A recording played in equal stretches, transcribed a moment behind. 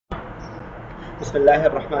بسم الله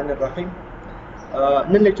الرحمن الرحیم.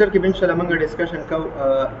 نن لیکچر کې ان شاء الله موږ ډسکشن کوو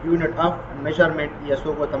یونټ اف میجرمنٹ یا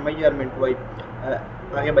څوک ورته میجرمنٹ وایي.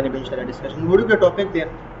 هغه باندې ان شاء الله ډسکشن وړو. ټاپک دی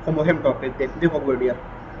خو مهم ټاپک دی. دی وګورئ ډیر.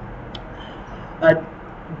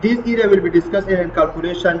 This area will be discussed in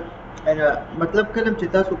calculation and مطلب کلم چې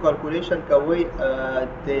تاسو کیلکولیشن کوئ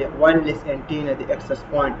د وایرلیس انټینا د اکسس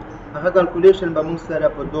پوینټ، هغه کیلکولیشن به موږ سره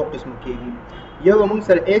په دوه قسمو کېږي. یو به موږ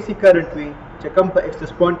سره AC کرنٹ وي چې کوم په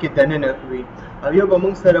اکسس پوینټ کې دننه وي، او یو به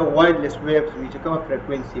موږ سره وایرلیس ویوز وي چې کومه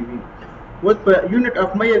فریکوینسي وي. اوس په یونټ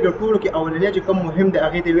اف میجر ټولو کې اولنی چې کوم مهم دی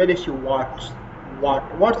هغې ته ویلی شي واټ.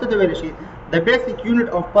 څه ته ویلی شي؟ The basic unit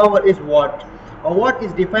of power is watt. A watt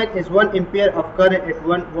is defined as 1 ampere of current at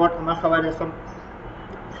 1 watt. ما خبره سم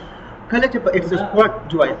کله چې په اکسس پوینټ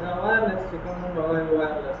جوړای وایرلیس چې کوم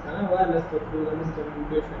وایرلیس کنه وایرلیس په ټول د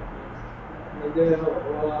کمیونیکیشن نه دی او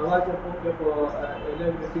اواز په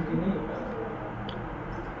الکتریسيټي نه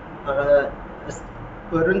هغه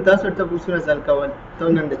پرون تاسو ته پوښتنه ځل کول ته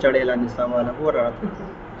نن د چړې لاندې سواله وره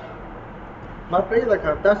ما پرې دا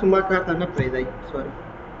تاسو ما کارته نه پرې دی سوري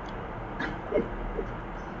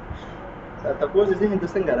تاسو ذهن د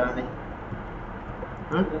څنګه راغی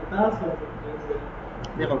تاسو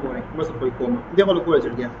دغه ګورئ بس په کومه دغه له کومه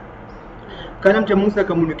ځړګیا کلم چې موږ سره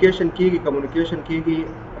کمیونیکیشن کیږي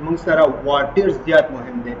موږ سره واټ ډیر زیات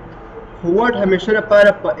مهم دی. خو واټ همیشه لپاره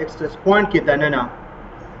په اکسس پوینټ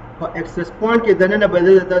کې دننه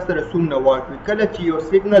بدل تاسو سره څومره واټ وي. کله چې یو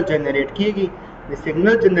سیګنل جنریټ کیږي د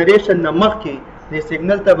سیګنل جنریشن نه مخکې د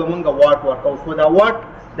سیګنل ته به موږ واټ ورکوو. خو دا واټ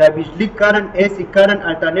دا بجلی کرنٹ AC کرنٹ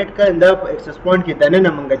الټرنیټ کرنٹ دا په اکسس پوینټ کې دننه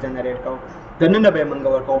موږ جنریټ کوو، دننه به موږ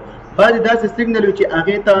ورکوو. بعضې داسې سیګنل وي چې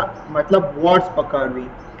هغې ته مطلب واټس پکار وي،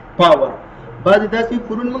 پاور. بعضې داسې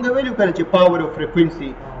پرون موږ ویلو کنه چې پاور او فریکوینسي،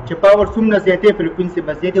 چې پاور څومره زیاتې فریکوینسي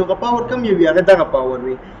به زیاتې، هغه پاور کم وي هغه دغه پاور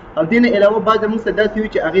وي. او دې نه علاوه بعضې موږ سره داسې وي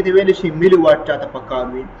چې هغې ته ویلی شي ملي واټ چاته پکار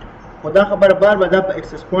وي. خو دا خبره بار به دا په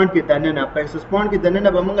اکسس پوینټ کې دننه په اکسس پوینټ کې دننه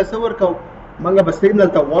به موږ څه ورکوو؟ موږ به سیګنل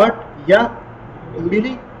ته واټ یا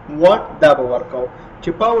ملي واټ دا به ورکوو. چې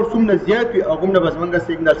پاور څومره زیات وي هغومره به زموږ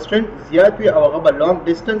سیګنل سټرنګ زیات وي او هغه به لانګ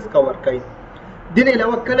ډسټنس کور کوي. دې نه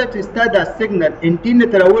علاوه کله چې ستا دا سیګنل انټینې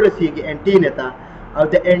ته راورسېږي انټینې ته، او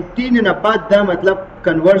د انټینې نه بعد دا مطلب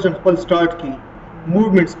کنورژن خپل سټارټ کړي،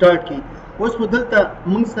 موومنټ سټارټ کړي. اوس خو دلته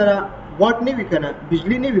موږ سره واټ نه وي که نه،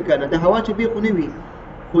 بجلي نه وي که نه، د هوا چپې خو نه وي،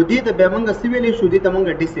 خو دې ته بیا موږ څه ویلی شو؟ دې ته موږ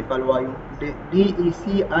ډیسیپل وایو،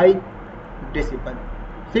 DECI ډیسیپل.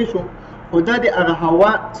 صحیح شو؟ خو دا د هغه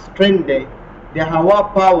هوا سټرنګ دی، د هوا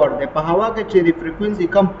پاور دی. په هوا کې چې د فریکوینسي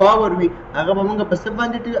کم پاور وي هغه به موږ په څه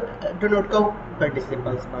باندې ډینوټ کوو؟ په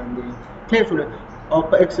ډیسیپلز باندې. ٹھیک شو؟ او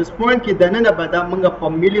په اکسس پوینټ کې دننه به دا موږ په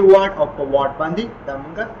ملي واټ او په واټ باندې دا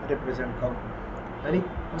موږ ریپرزینټ کوو. هلي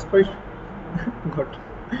اوس پوه شو؟ ګوډ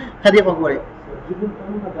ښه دی وګورئ.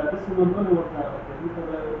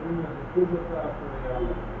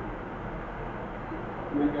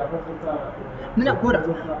 نه ګوره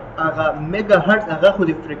هغه میګا هرټز هغه خو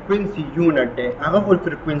د فریکوینسي یونټ دی، هغه خو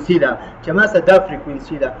فریکوینسي ده چې ما سره دا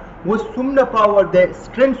فریکوینسي ده. اوس څومره پاور دی،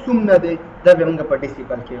 سټرنګ څومره دی، دا به موږ په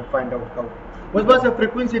ډیسیبل کې فایند اوټ کوو. اوس بس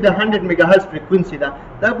فریکوینسي د 100 میګا هرټز فریکوینسي ده،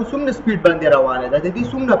 دا به څومره سپیډ باندې روانه ده، د دې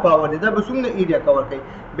څومره پاور دی، دا به څومره ایریا کور کوي.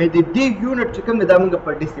 به د دې یونټ چې کوم دی دا موږ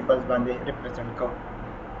په ډیسیبلز باندې ریپرزینټ کوو.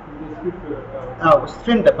 او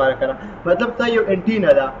سټرنګ دپاره که نه مطلب تا یو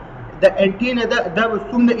انټینا ده، د انټینا دا به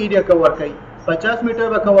څومره ایریا کور کوي؟ 50 میټر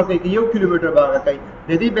به کور کوي که 1 کیلومیټر به هغه کوي.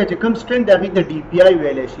 د دې بیا چې کوم سټرنګ دی هغې ته DPI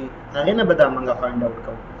ویلی شي، هغې نه به دا موږ فایند اوټ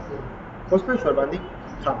کوو. اوس پوه شول باندې؟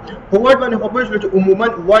 ښه په واټ باندې خو پوه شولو چې عموما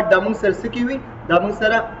واټ دا موږ سره څه کې وي؟ دا موږ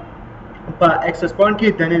سره په اکسس پوینټ کې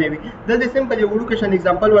دننه وي. دلته سمپل یو وړوکی شان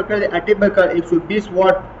اګزامپل ورکړی دی. A typical 120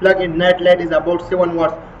 watt plug-in night light is about 7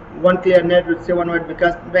 watts. One clear net with 7 watt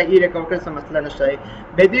because دا ایریا کور کوي څه مسله نشته.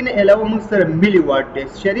 به دې نه علاوه موږ سره ملي واټ دی.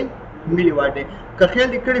 شری ملي واټ دی. که خیال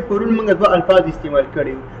دې کړی پرون موږ دوه الفاظ استعمال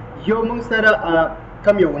کړي، یو موږ سره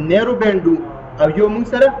کم یو نیرو بینډ او یو موږ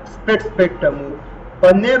سره سپیکټرم و. په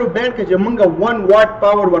نیرو بینډ کې چې موږ 1 واټ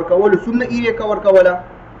پاور ورکولو څومره ایریا کور کوله؟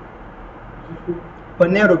 په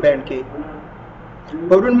نیرو بینډ کې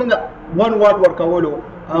پرون موږ 1 واټ ورکولو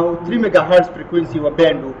او 3 میګا هرټز فریکوینسي و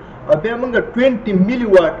بینډ و، او بیا موږ 20 ملي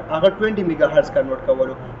واټ هغه 20 میګا هرټز کنورټ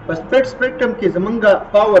کولو. په سپیکټرم کې زموږ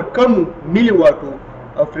پاور کم ملي واټ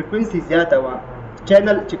او فریکوینسي زیاته وه،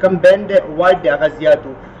 چینل چې کوم بینډ دی واټ دی هغه زیات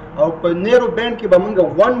و. او په نیرو بینډ کې به موږ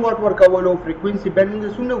 1 واټ ورکولو، فریکوینسي بینډ موږ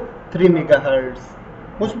څومره 3 میګا هرټز.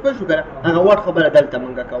 اوس پوه شو که نه؟ هغه واټ خبره دلته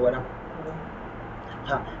موږ کوله.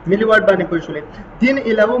 ملي واټ باندې پوه شولې. دې نه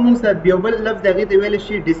علاوه موږ سره یو بل لفظ د هغې ته ویلی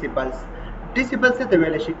شي ډیسیبلز. ډیسیبل څه ته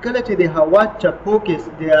ویلی شي کله چې د هوا چپو کې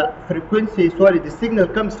د فریکوینسي سوري د سیګنل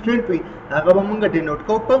کم سټرینټ وي هغه به موږ ډینوټ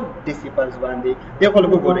کوو په ډیسیبلز باندې دې خو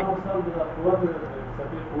لږ وګورئ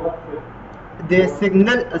د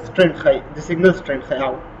سیګنل سټرینټ ښایي د سیګنل سټرینټ ښایي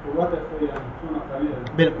او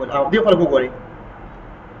بالکل او دې خو لږ وګورئ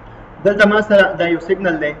دلته ما سره دا یو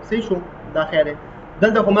سیګنل دی صحیح شو دا خیر دی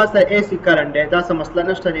دلته خو ما سره AC کرنټ دی دا څه مسله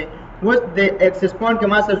نشته دی اوس د اکسس پوینټ کې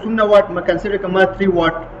ما سره څومره واټ ما کنسیډر کړه ما 3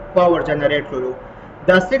 واټ پاور جنریټ کړو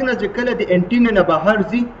دا سیګنل چې کله د انټینا نه بهر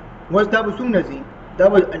ځي اوس دا به څومره ځي دا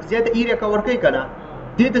به زیاته ایریا کور کوي که نه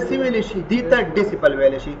دې ته څه ویلی شي دې ته ډیسیبل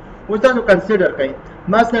ویلی شي اوس تاسو کنسیډر کړئ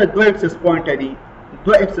ما سره 2 اکسس پوینټ دي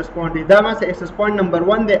 2 اکسس پوینټ دي دا ما سره اکسس پوینټ نمبر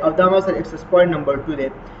 1 دی او دا ما سره اکسس پوینټ نمبر 2 دی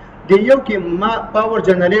د یو کې ما پاور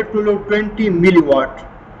جنریټ کړو 20 ملي واټ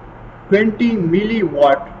 20 ملي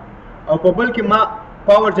واټ او په بل کې ما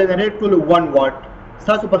پاور جنریټ کړو 1 واټ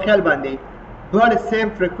تاسو په خیال باندې دواړه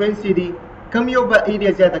سیم فریکوینسي دي کم یو به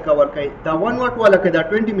ایریا زیاته کور کوي دا 1 واټ والا که دا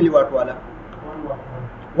 20 ملي واټ والا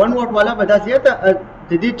 1 واټ والا به دا زیاته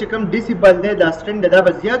د دې چې کوم ډیسیبل دی دا سټرینګ دا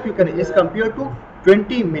به زیات وي کنه اس کمپیر ټو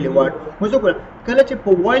 20 ملي واټ اوس وګوره کله چې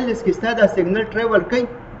په وایرلیس کې ستا دا سیګنل ټریول کوي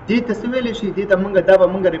دې ته څه ویلی شي دې ته موږ دا به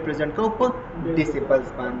موږ ریپرزینټ کوو په ډیسیبلز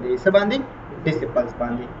باندې څه باندې ډیسیبلز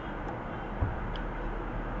باندې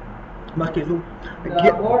مخکې ځو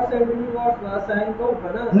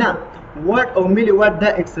نه واټ او ملي واټ دا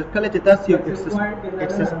اکسس کله چې تاسو یو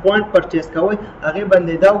اکسس پوینټ پرچیز کوئ هغې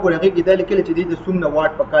باندې دا وګورئ هغې کې دا لیکلی چې دې د څومره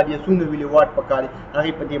واټ پکار یا څومره ملي واټ پکار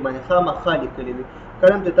هغې په دې باندې خامخا لیکلي وي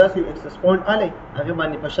کله هم چې تاسو یو اکسس پوینټ الی هغې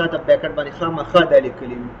باندې په شاته پیکټ باندې خامخا دا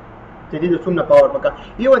لیکلي وي چې دې د څومره پاور پکار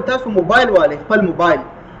ایون تاسو موبایل والی خپل موبایل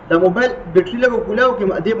دا موبایل بیټري لږ کولاو کې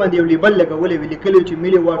دې باندې یو لیبل لګولی وي لیکلی چې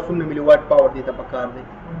ملي واټ څومره ملي واټ پاور دې ته پکار دی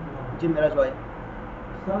جی میراج وایي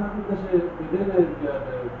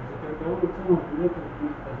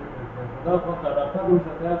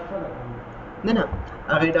نه نه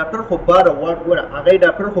هغه ډاکټر خو 12 واټ ګوره هغه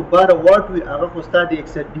ډاکټر خو 12 واټ وي هغه خو ستا د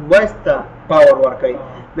اکسس ډیوایس ته پاور ورکوي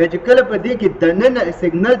بیا چې کله په دې کې دننه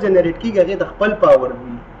سیګنل جنریټ کېږي هغې ته خپل پاور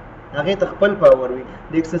وي هغې ته خپل پاور وي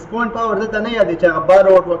د اکسس پوینټ پاور دلته نه یادوي چې هغه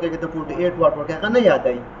 12 واټ ورکوي که ته 48 واټ ورکوي هغه نه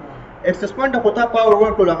یادوي اکسس پوینټ خو تا پاور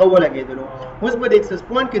ورکړو هغه ولګېدلو اوس به د اکسس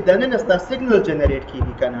پوینټ کې دننه ستا سیګنل جنریټ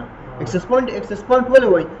کېږي که نه اکسس پوینټ ولې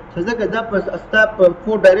وایي چې ځکه دا ستا په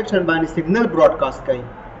 4 ډایرکشن باندې سیګنل براډکاسټ کوي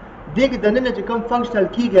دې کې دننه چې کوم فنکشنل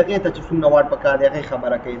کېږي هغې ته چې څومره واټ پکار دی هغې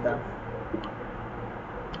خبره کوي دا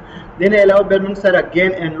دې نه علاوه بیا موږ سره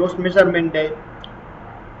ګین اینډ لوس میجرمنټ دی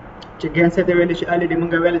چې ګین څه ته ویلی شي الریډي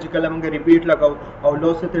موږ ویلی چې کله موږ ریپیټ لګوو او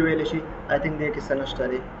لوس څه ته ویلی شي آی تھنک دې کې څه نشته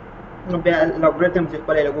دی بیا الګوریتم چې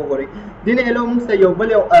خپل لګو غوري دین علاوه موږ سره یو بل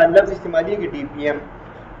لفظ استعماليږي ډي پی ایم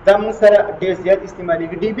دا موږ سره ډېر زیات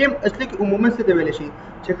استعماليږي ډي پی ایم اصلي کې عموما څه ته ویل شي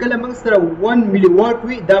چې کله موږ سره 1 ملي واټ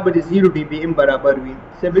وي دا به 0 ډي پی ایم برابر وي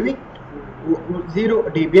څه به وي 0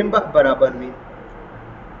 ډي پی ایم برابر وي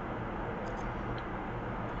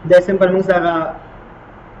دا سمپل موږ سره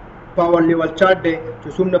پاور لیول چارت دی چې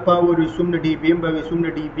څومره پاور وي څومره ډي پی ایم به وي څومره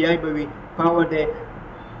ډي پی آی به وي پاور دی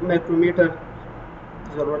مایکرومیټر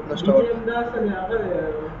ضرورت نشته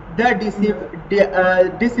دا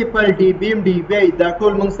ډیسیبل ډي بی ایم ډي بی آی دا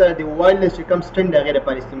ټول موږ سره د وایرلیس چې کوم سټینډ هغې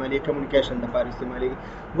لپاره استعمالي کمیونیکیشن لپاره استعمالي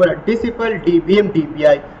ګوره ډیسیبل ډي بی ایم ډي بی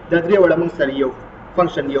آی دا درې وړه موږ سره یو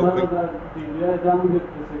فنکشن یو کوي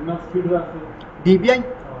ډي بی آی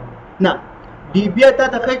نه ډي بی آی تا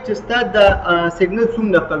ته ښایي چې ستا د سیګنل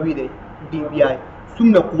څومره قوي دی ډي بی آی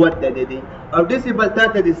څومره قوت دی او ډیسیبل تا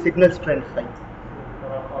ته د سیګنل سټرینث ښایي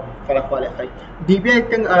فرق والی ښایي ډي بی آی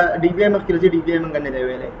ډي بی آی مخکې راځي ډي بی آی موږ نه دی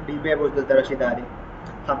ویلی ډي بی آی به اوس دلته راشي دا دی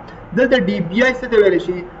دلته ډي بی آی څه ته ویلی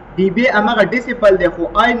شي ډي بی آی هماغه ډیسیبل دی خو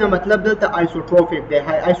آی نه مطلب دلته آیسوټروفیک دی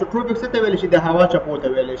آیسوټروفیک څه ته ویلی شي د هوا چپو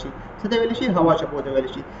ته ویلی شي څه ته ویلی شي هوا چپو ته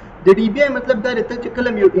ویلی شي د ډي بی آی مطلب دا دی ته چې کله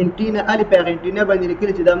یو انټینا الې په هغه انټینا باندې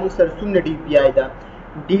لیکلي چې دا موږ سره څومره ډي بی آی ده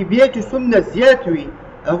ډي بی آی چې څومره زیات وي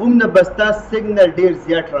هغومره به ستا سیګنل ډېر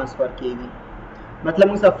زیات ټرانسفر کېږي مطلب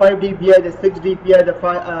موږ سره 5 ډي بی آی د 6 ډي بی آی د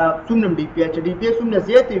څومره ډي بی آی چې ډي بی آی څومره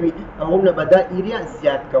زیاتې وي هغومره به دا ایریا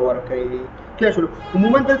زیات کور کوي کله شروع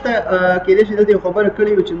عموما دلته کېدای شي دلته یو خبره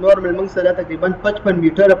کړې وي چې نورمل موږ سره تقریبا 55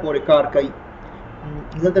 میټره پورې کار کوي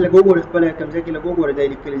دلته لږ وګورئ خپله کوم ځای کې لږ وګورئ دا یې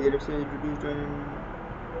لیکلي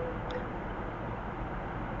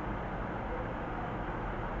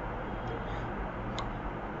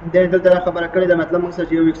دي دلته دا خبره کړې ده مطلب موږ سره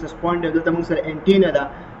چې یو اکسس پوینټ دی دلته موږ سره انټینا ده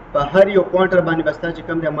په هر یو پوینټر باندې بستا چې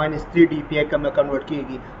کوم دی -3 ډي پی آی کوم کنورټ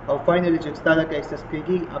کېږي او فاینلی چې ستا دا اکسس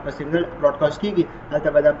کېږي په سیګنل براډکاسټ کېږي هلته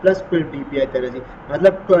به دا +12 ډي پی آی ته راځي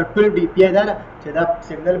مطلب 12 ډي پی آی دا چې دا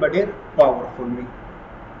سیګنل به ډېر پاورفل وي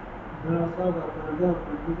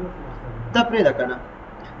دا پرېږده که نه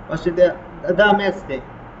اوس چې دا میث دی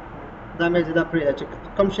دا میث دا پرې چې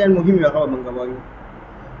کوم شی مهم وي هغه موږ وایو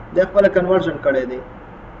دا خپل کنورژن کړی دی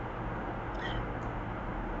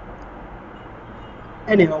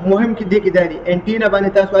anyhow مهم کې دی کې دا دی انټینا باندې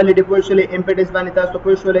تاسو الریډي پوه شولې امپیډنس باندې تاسو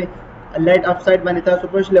پوه شولې لایټ اف سایډ باندې تاسو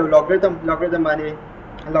پوه شولې او لوګریتم باندې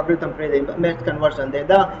لوګریتم پرې دی میث کنورژن دی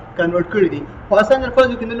دا کنورټ کړی دی خو اسان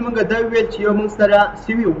الفاظو کې موږ دا ویل چې یو موږ سره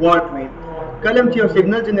سوي واټ وي کلم چې یو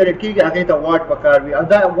سیګنل جنریټ کیږي هغه ته واټ پکار وي او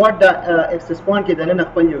دا واټ د اکسس پوینټ کې د نن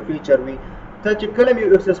خپل یو فیچر وي ته چې کلم یو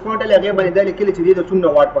اکسس پوینټ هغه باندې د لیکل چې د څومره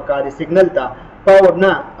واټ پکار دی سیګنل ته پاور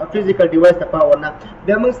نه فزیکل ډیوایس ته پاور نه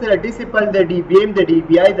بیا موږ سره ډیسیپل د ډي بي ایم د ډي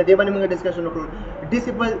بي آی د دې باندې موږ ډسکشن وکړو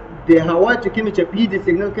ډیسیپل د هوا چې کوم چپی د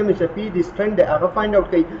سیګنل کوم چپی د سټرنګ هغه فایند اوټ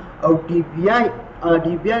کوي او ډي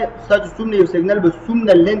بي آی سچ څومره یو سیګنل به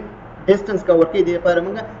څومره لینث ډیسټنس کور کوي د لپاره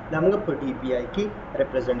موږ دا موږ په ډي بي آی کې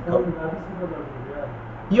ریپرزینټ کوو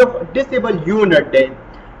یو ډیسیبل یونټ دی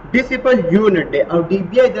ډیسیبل یونټ دی او ډي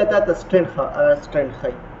بي آی دا تاسو سټرنګ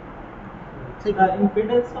خای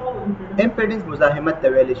امپیډنس مزاحمت ته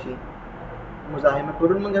ویل شي مزاحمت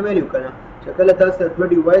پرون موږ ویلو کنه چې کله تاسو دوه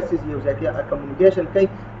ډیوایسز یو ځای کې کمیونیکیشن کوي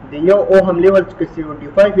د یو اوهم لیول کې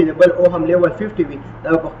 75 وي د بل اوهم لیول 50 وي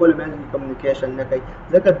دا په خپل منځ کې کمیونیکیشن نه کوي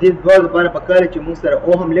ځکه د دوه لپاره پکاره چې موږ سره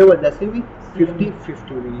اوهم لیول داسې وي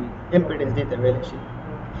 50 وي امپیډنس دې ته ویل شي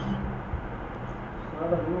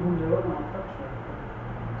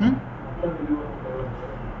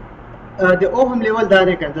د اوهم لیول دا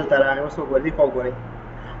دی کنه دلته راغی اوس وګورئ خو وګورئ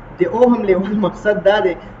د اوهم لیول مقصد دا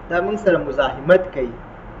دی دا موږ سره مزاحمت کوي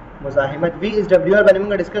مزاحمت وی اس ډبلیو آر باندې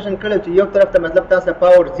موږ ډسکشن کړو چې یو طرف ته مطلب تاسو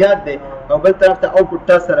پاور زیات دی او بل طرف ته اوټپوټ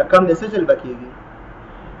تاسو سره کم دی څه چل بکیږي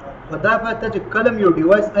خدا پته چې کلم یو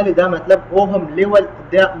ډیوایس الی دا مطلب اوهم لیول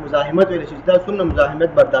د مزاحمت ویل شي دا څومره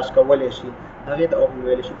مزاحمت برداشت کولای شي هغه ته اوهم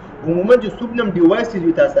ویل شي عموما چې څومره ډیوایسز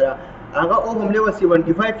وي تاسو سره هغه اوهم لیول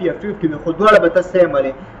 75 یا 50 وي خو دواړه به تاسو یې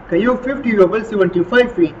مالي که یو 50 یو بل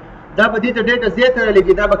 75 وي دا به دې ته ډیټا زیاته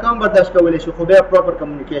لګي دا به کم برداشت کولای شي خو بیا پراپر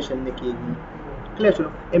کمیونیکیشن نه کیږي کلیئر شو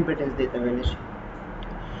امپیډنس دې ته ویل شي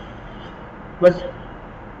بس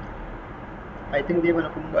I think they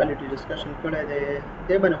want to already discussion kade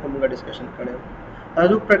they want to discussion kade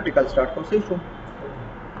azu practical start ko sai so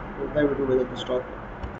I will do with the stop